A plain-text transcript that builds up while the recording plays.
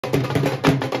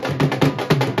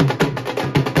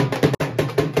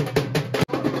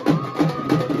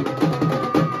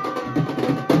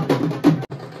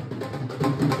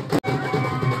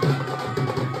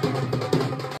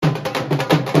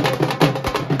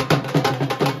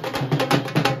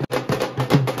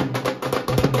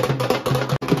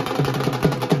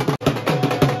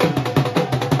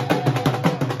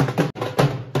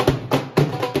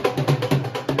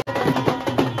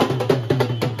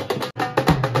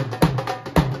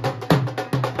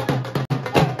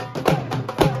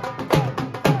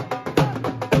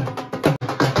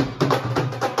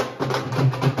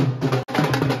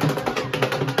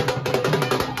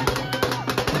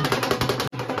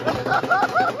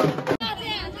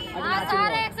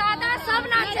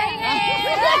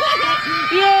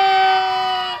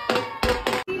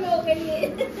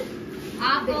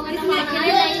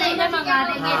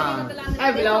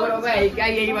क्या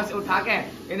यही बस उठा के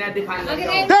इन्हें दिखाने लगे।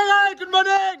 Good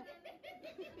morning.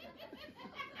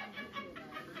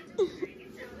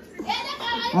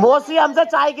 मौसी हमसे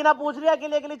चाय की ना पूछ रही है,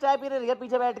 अकेले अकेले चाय पी रही है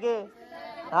पीछे बैठ के।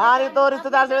 हाँ नहीं तो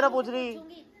रिश्तेदार से भी ना पूछ रही।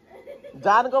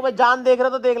 जान को भाई जान देख रहे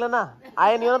तो देख लेना,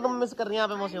 आए नहीं हो ना तुम मिस कर रही है यहाँ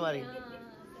पे मौसी हमारी।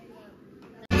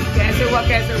 कैसे हुआ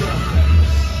कैसे हुआ?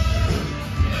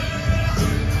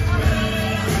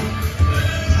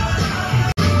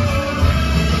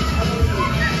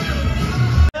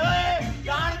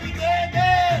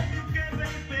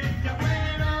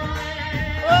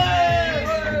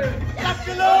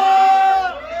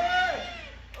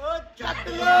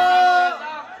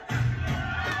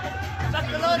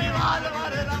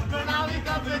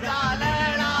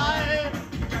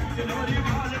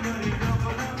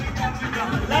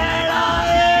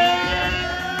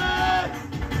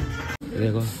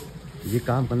 देखो ये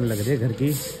काम करने लग रही है घर की,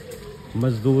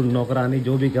 मजदूर नौकरानी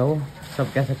जो भी कहो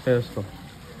सब कह सकते हैं उसको।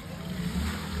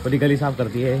 पूरी गली साफ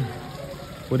करती है,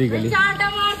 पूरी गली।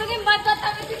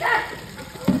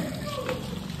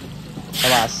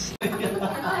 शाबाश।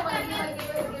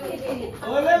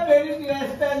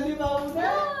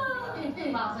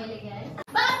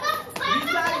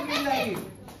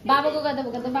 बाबा को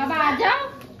कहते बाबा आ जाओ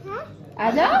आ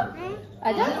जाओ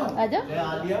आ जाओ आ जाओ।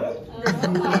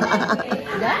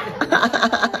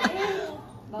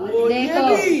 देखो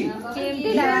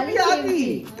चिमटी लगा ली चिमटी।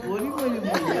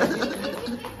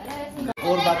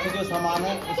 और बाकी जो सामान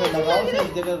है उसे लगाओ, उसे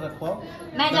एक जगह रखो।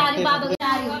 मैं जा रही बाबा को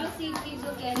जा रही हूँ।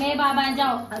 मैं बाबा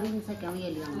जाओ।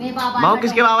 मैं बाबा। माँ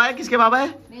किसके बाबा है? किसके बाबा है?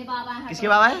 मैं बाबा है। किसके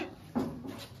बाबा है?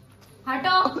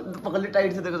 हटो पकड़ ली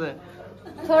टाइट से, देखो से।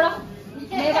 छोड़ो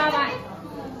मेरे बाबा है।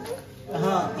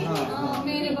 हाँ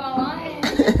मेरे बाबा है।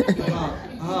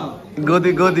 हाँ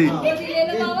गोदी गोदी। ले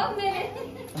लो बाबा मेरे।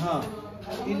 हाँ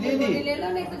ले लो,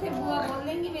 नहीं तो फिर बुआ बोल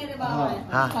देंगी मेरे बाबा है।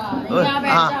 हाँ यहाँ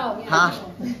बैठ जाओ। हाँ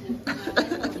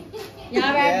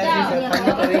यहाँ बैठ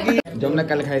जाओ। जो हमने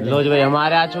कल खाई। लो भाई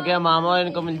हमारे आ चुके हैं मामा,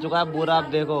 इनको मिल चुका है पूरा। आप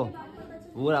देखो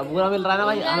पूरा पूरा मिल रहा है ना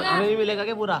भाई। हमें भी मिलेगा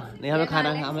क्या पूरा? नहीं हमें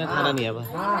खाना नहीं है बस।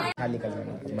 खाली कर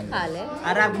खा ले।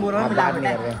 अरे आप मुर्गा मिलावट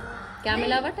है। क्या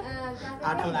मिलावट?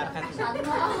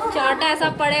 चाटा ऐसा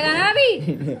पड़ेगा ना अभी।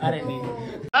 अरे नहीं।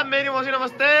 अब मेरी मौसी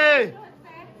नमस्ते,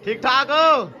 ठीक ठाक हो?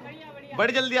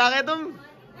 बड़ी जल्दी आ गए तुम।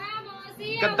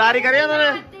 गद्दारी करी उन्होंने।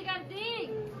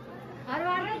 हर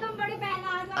बार में तुम बड़ी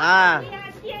हाँ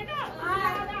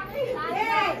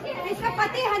इसका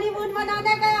पति हनीमून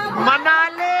मनाने गया। मना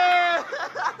ले।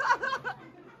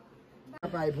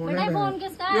 फोन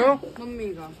किसका है? मम्मी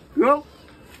का। क्यों?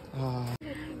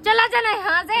 चला चला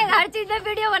यहाँ से, हर चीज में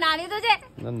वीडियो बनानी तुझे।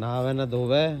 ना नहावे ना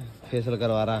धोवे, फेशियल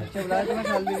करवा रहा है।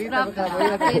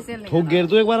 फेशियल थूक गिर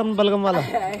तू एक बार हम बलगम वाला।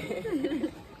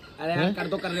 अरे यार कर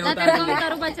दो, कर ले।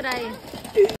 करो बच रहा है।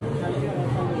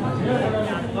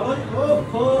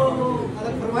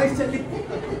 फरमाइश चली।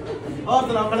 और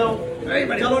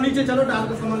चलो नीचे चलो, डाल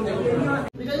के सामान चलो।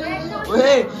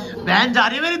 बहन जा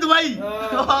रही है मेरी दुबई।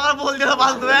 और बोल दिया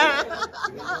फालतू है।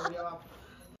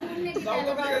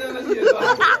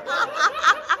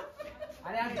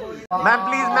 Ma'am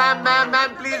please ma'am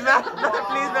please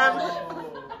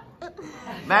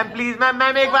ma'am please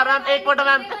ma'am एक बार मैम एक फोटो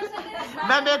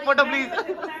मैम एक फोटो प्लीज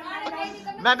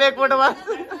मैम एक फोटो बस।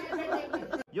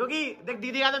 योगी देख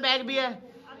दीदी का तो बैग भी है,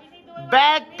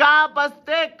 बैग का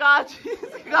बस्ते का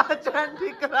चंडी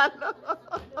करा लो।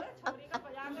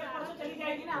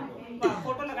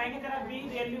 फोटो लगाएंगे तेरा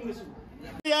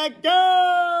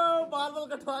बाल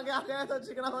कटवा के आ गए तो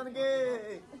चिकना बन के।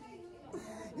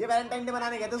 ये वैलेंटाइन डे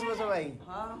मनाने गए थे सुबह भाई।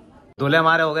 दूल्हे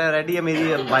हमारे हो गए रेडी है,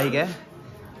 मेरी बाइक है।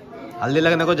 हल्दी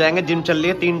लगने को जाएंगे, जिम चल रही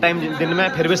है 3 टाइम दिन में,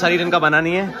 फिर भी शरीर इनका बना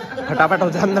नहीं है। फटाफट हो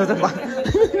जाए अंदर से।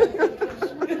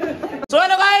 So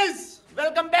hello guys,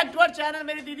 welcome back to our channel.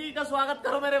 मेरी दीदी का स्वागत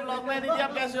करो मेरे ब्लॉग में। दीदी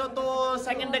आप कैसे हो? तो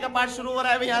सेकंड डे का पार्ट शुरू हो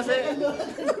रहा है अभी यहाँ से।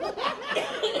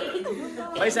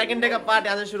 भाई सेकंड डे का पार्ट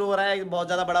यहाँ से शुरू हो रहा है। बहुत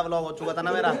ज्यादा बड़ा ब्लॉग हो चुका था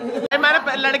ना मेरा।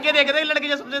 मैंने लड़के देखे थे,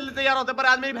 लड़के सबसे जल्दी तैयार होते, पर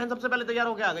आज मेरी बहन सबसे पहले तैयार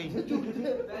होके आ गई।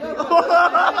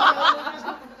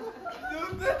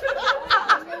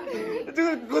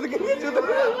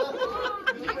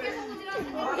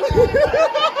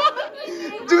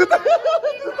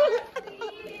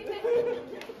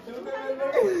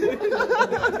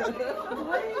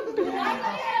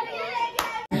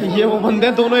 ये वो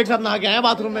बंदे दोनों एक साथ नहा के आए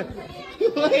बाथरूम में।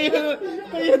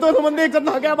 ये दोनों बंदे एक साथ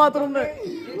नहा के आए बाथरूम में।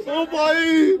 ओ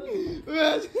भाई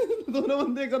दोनों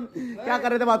बंदे एक साथ क्या कर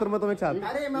रहे थे बाथरूम में तुम एक साथ?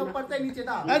 अरे मैं ऊपर से नीचे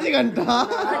था। आधी घंटा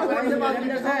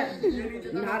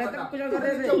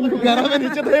घर में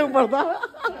नीचे थे, ऊपर था।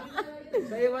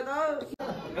 सही बताओ।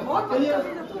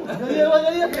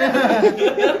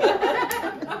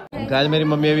 गाइस मेरी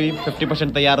मम्मी अभी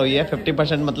 50% तैयार हुई है।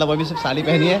 50% मतलब अभी सिर्फ साड़ी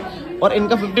पहनी है और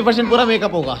इनका 50% पूरा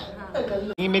मेकअप होगा।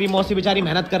 मेरी मौसी बेचारी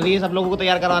मेहनत कर रही है सब लोगों को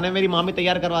तैयार करवाने में। मेरी मामी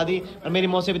तैयार करवा दी और मेरी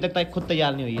मौसी अभी तक खुद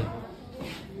तैयार नहीं हुई है।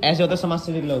 ऐसे होते समाज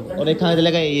सेवी लोग। और एक कहाँ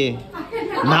चले गए ये?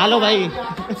 नहा लो भाई।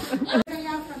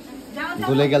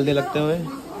 दूल्हे के हल्दी लगते हुए।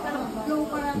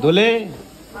 दूल्हे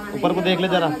ऊपर को देख ले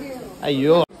जरा।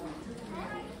 अयो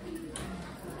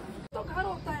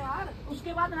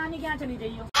उसके बाद नानी के यहाँ चली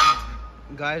जाइए।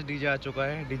 गाइस डीजे आ चुका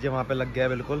है। डीजे वहाँ पे लग गया है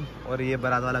बिल्कुल। और ये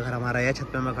बारात वाला घर हमारा है। छत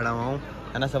पे मैं खड़ा हुआ हूँ,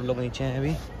 है ना। सब लोग नीचे हैं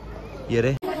अभी। ये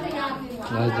रे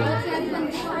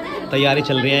तैयारी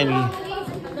चल रही है इनकी।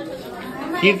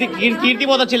 कीर्ति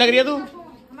बहुत अच्छी लग रही है तू।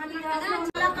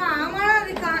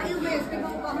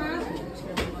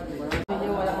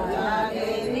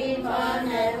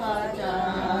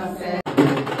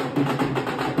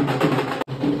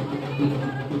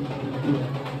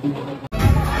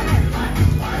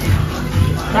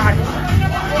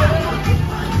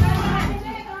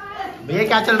 भैया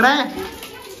क्या चल रहा है?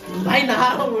 भाई नहा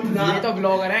ये तो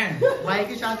ब्लॉगर हैं। भाई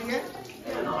की शादी है।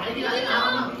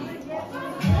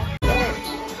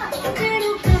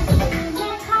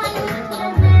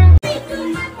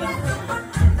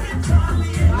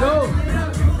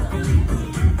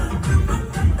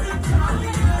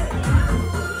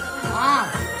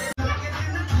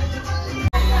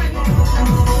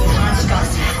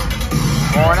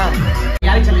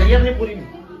 तैयारी चल रही है अपनी पूरी।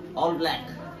 ऑल ब्लैक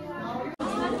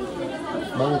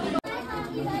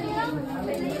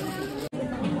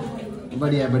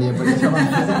बढ़िया बढ़िया बढ़िया।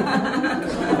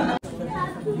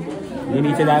 ये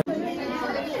नीचे जा।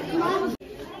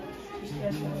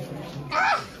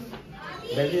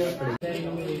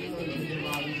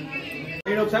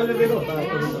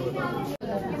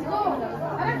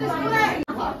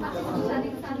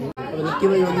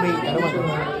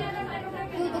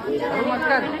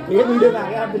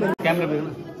 कैमरे पे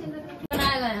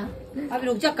अब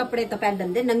रुक जा, कपड़े तो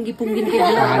पहन दे, नंगी पुंगी के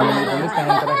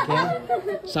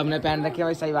सबने पहन रखे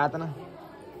भाई। सही बात है ना।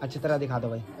 अच्छी तरह दिखा दो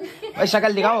भाई। भाई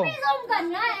शक्ल दिखाओ।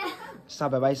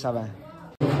 सब है भाई, सब है।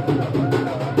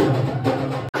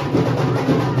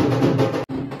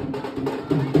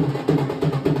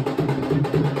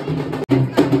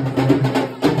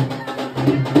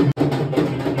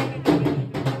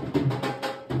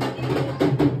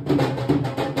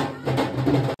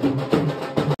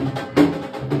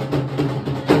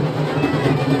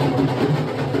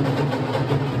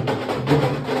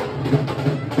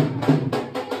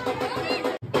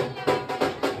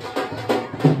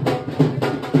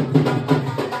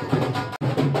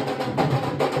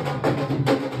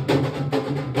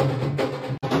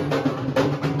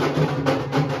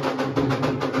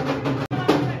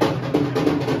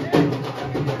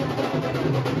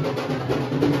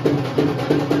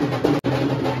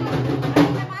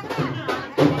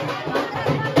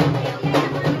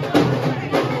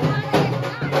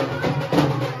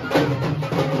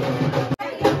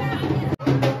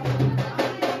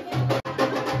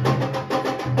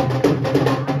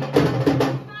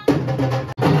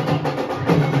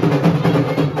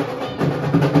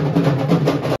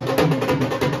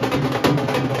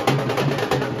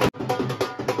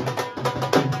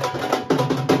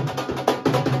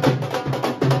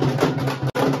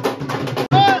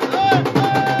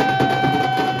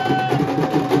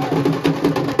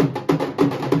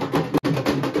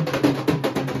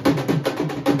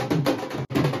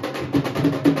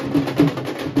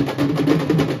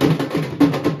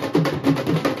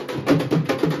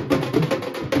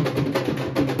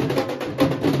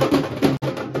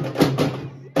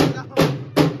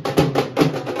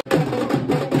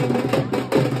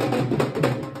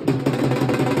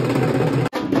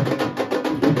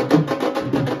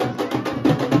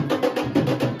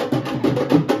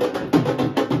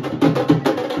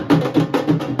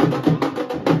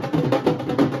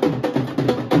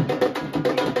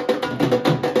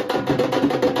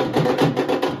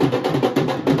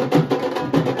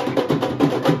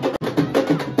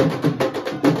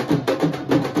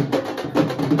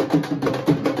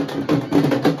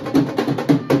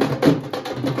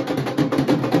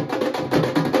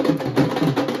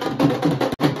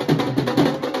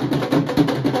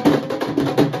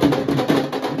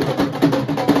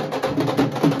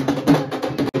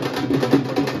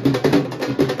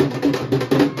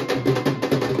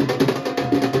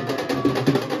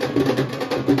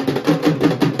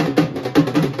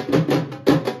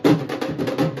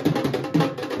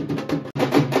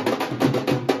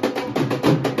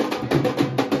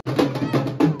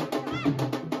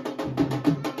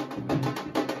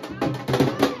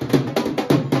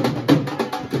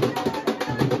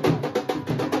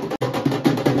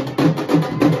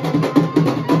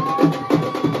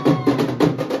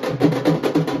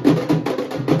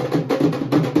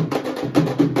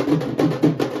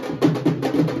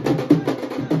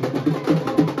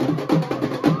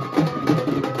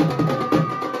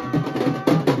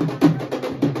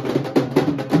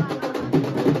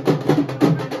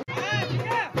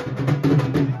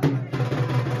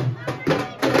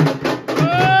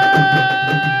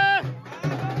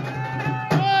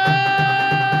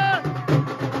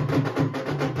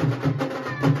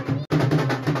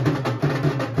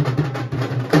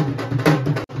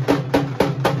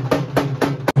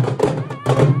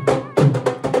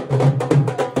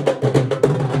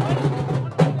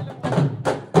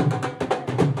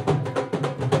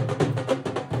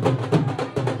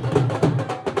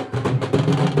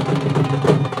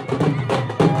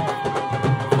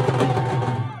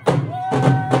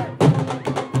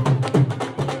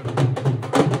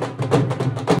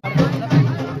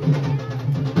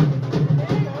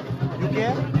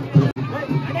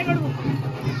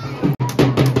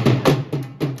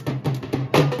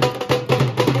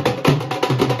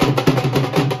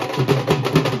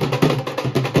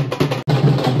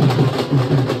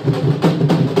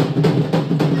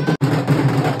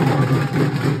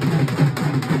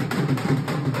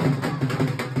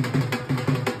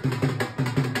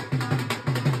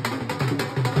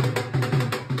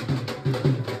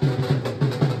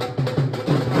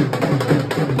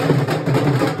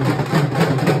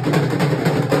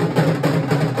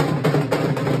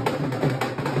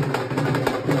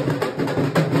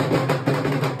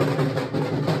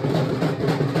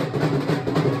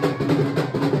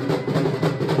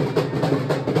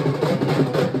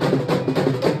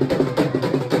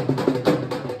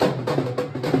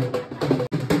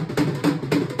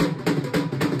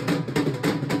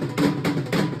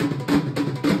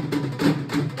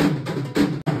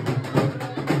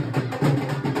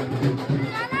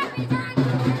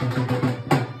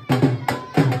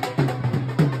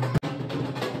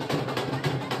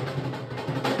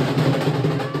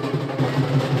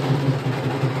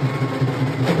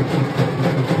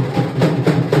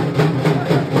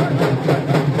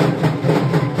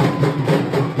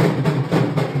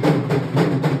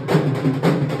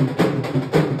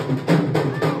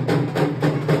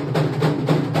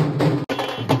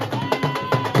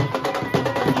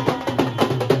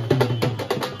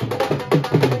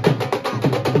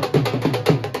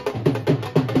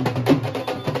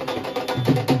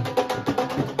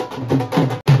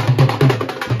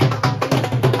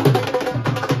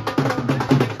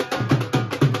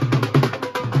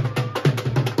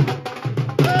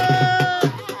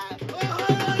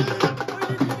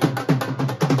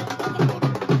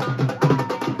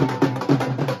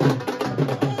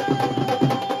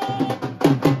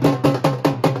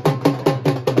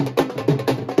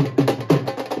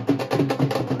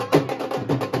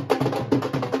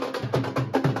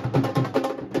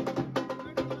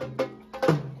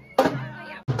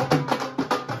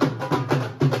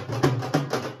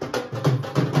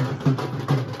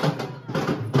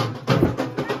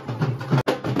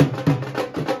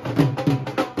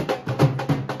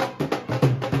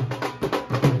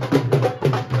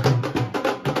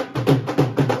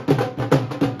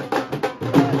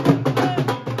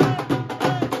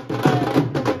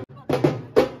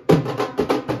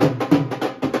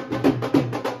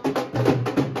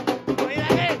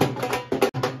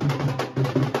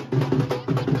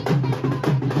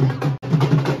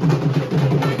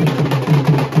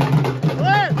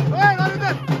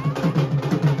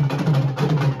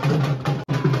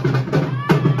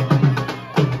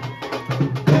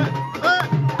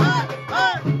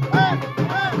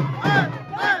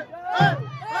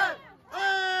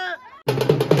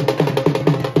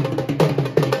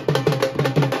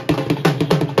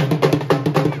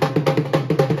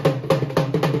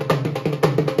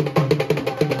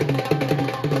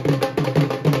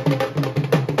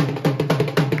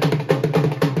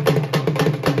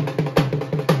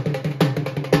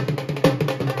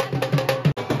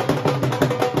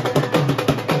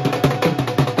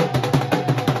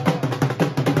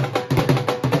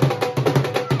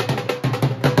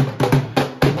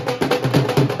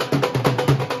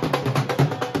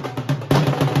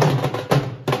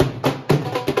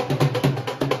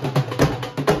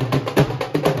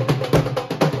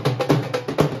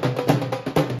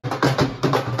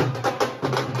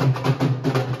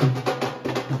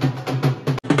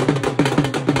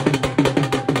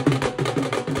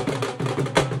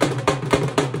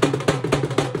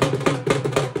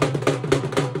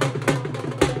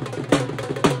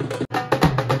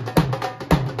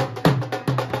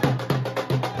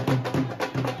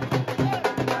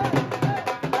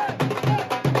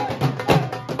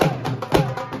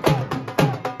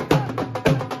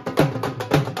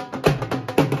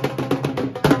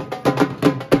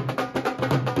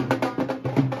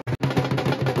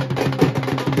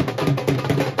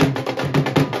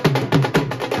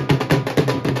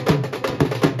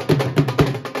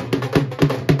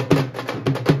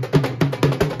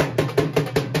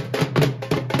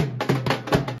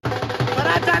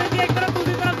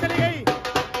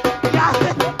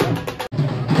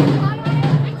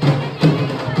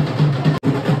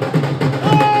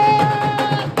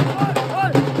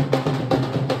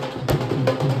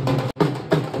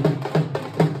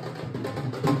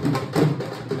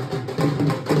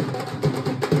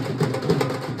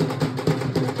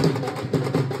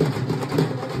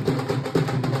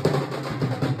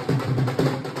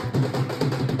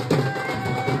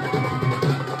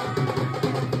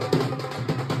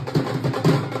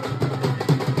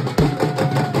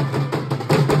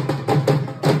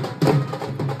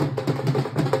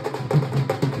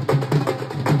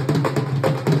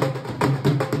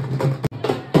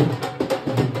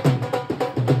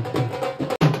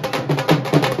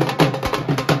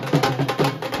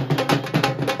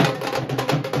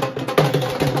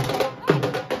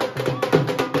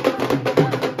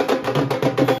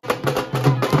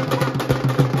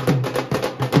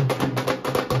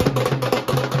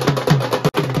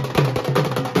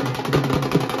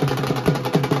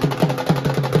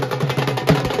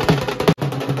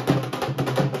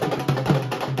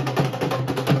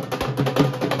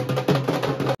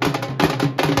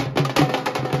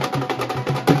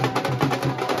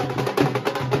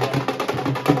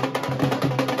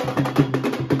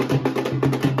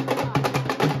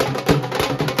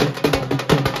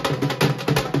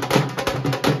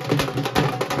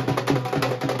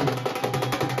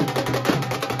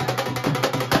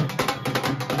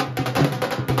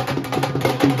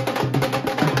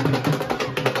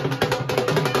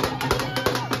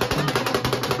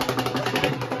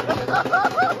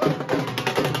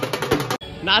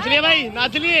 नाच लिए भाई,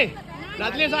 नाच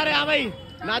लिए सारे। हाँ भाई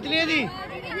नाच लिए जी।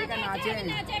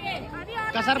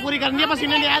 कसर पूरी करनी है,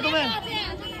 पसीने नहीं आया तुम्हें?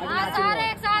 सारे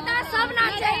एक साथ सब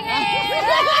नाचेंगे।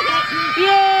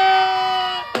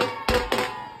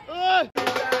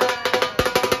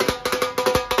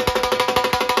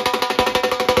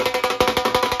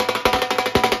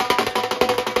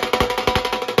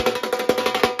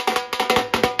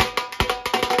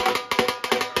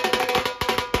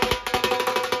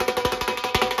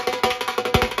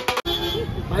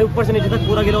 भाई ऊपर से नीचे तक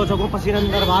पूरा गिला हो चुका हूँ, पसीना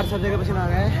अंदर बाहर सब जगह पसीना आ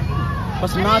गया है।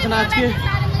 बस नाच के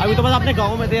अभी तो बस अपने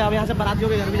गाँव में थे, अब यहाँ से बारातियों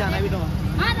के घर भी जाना है। अभी तो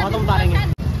वहाँ तो उतारेंगे।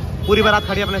 पूरी बारात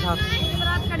खड़ी है अपने साथ।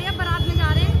 बारात खड़ी है, बारात में जा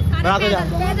रहे हैं। बारात में जा रहे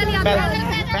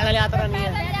हैं, पैदल यात्रा नहीं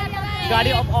है।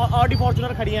 गाड़ी ऑडी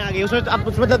फॉर्च्यूनर खड़ी है आगे, उसमें अब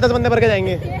उसमें 10 बंदे भर के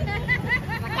जाएंगे।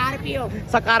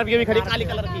 स्कॉर्पियो भी खड़ी काली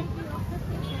कलर की।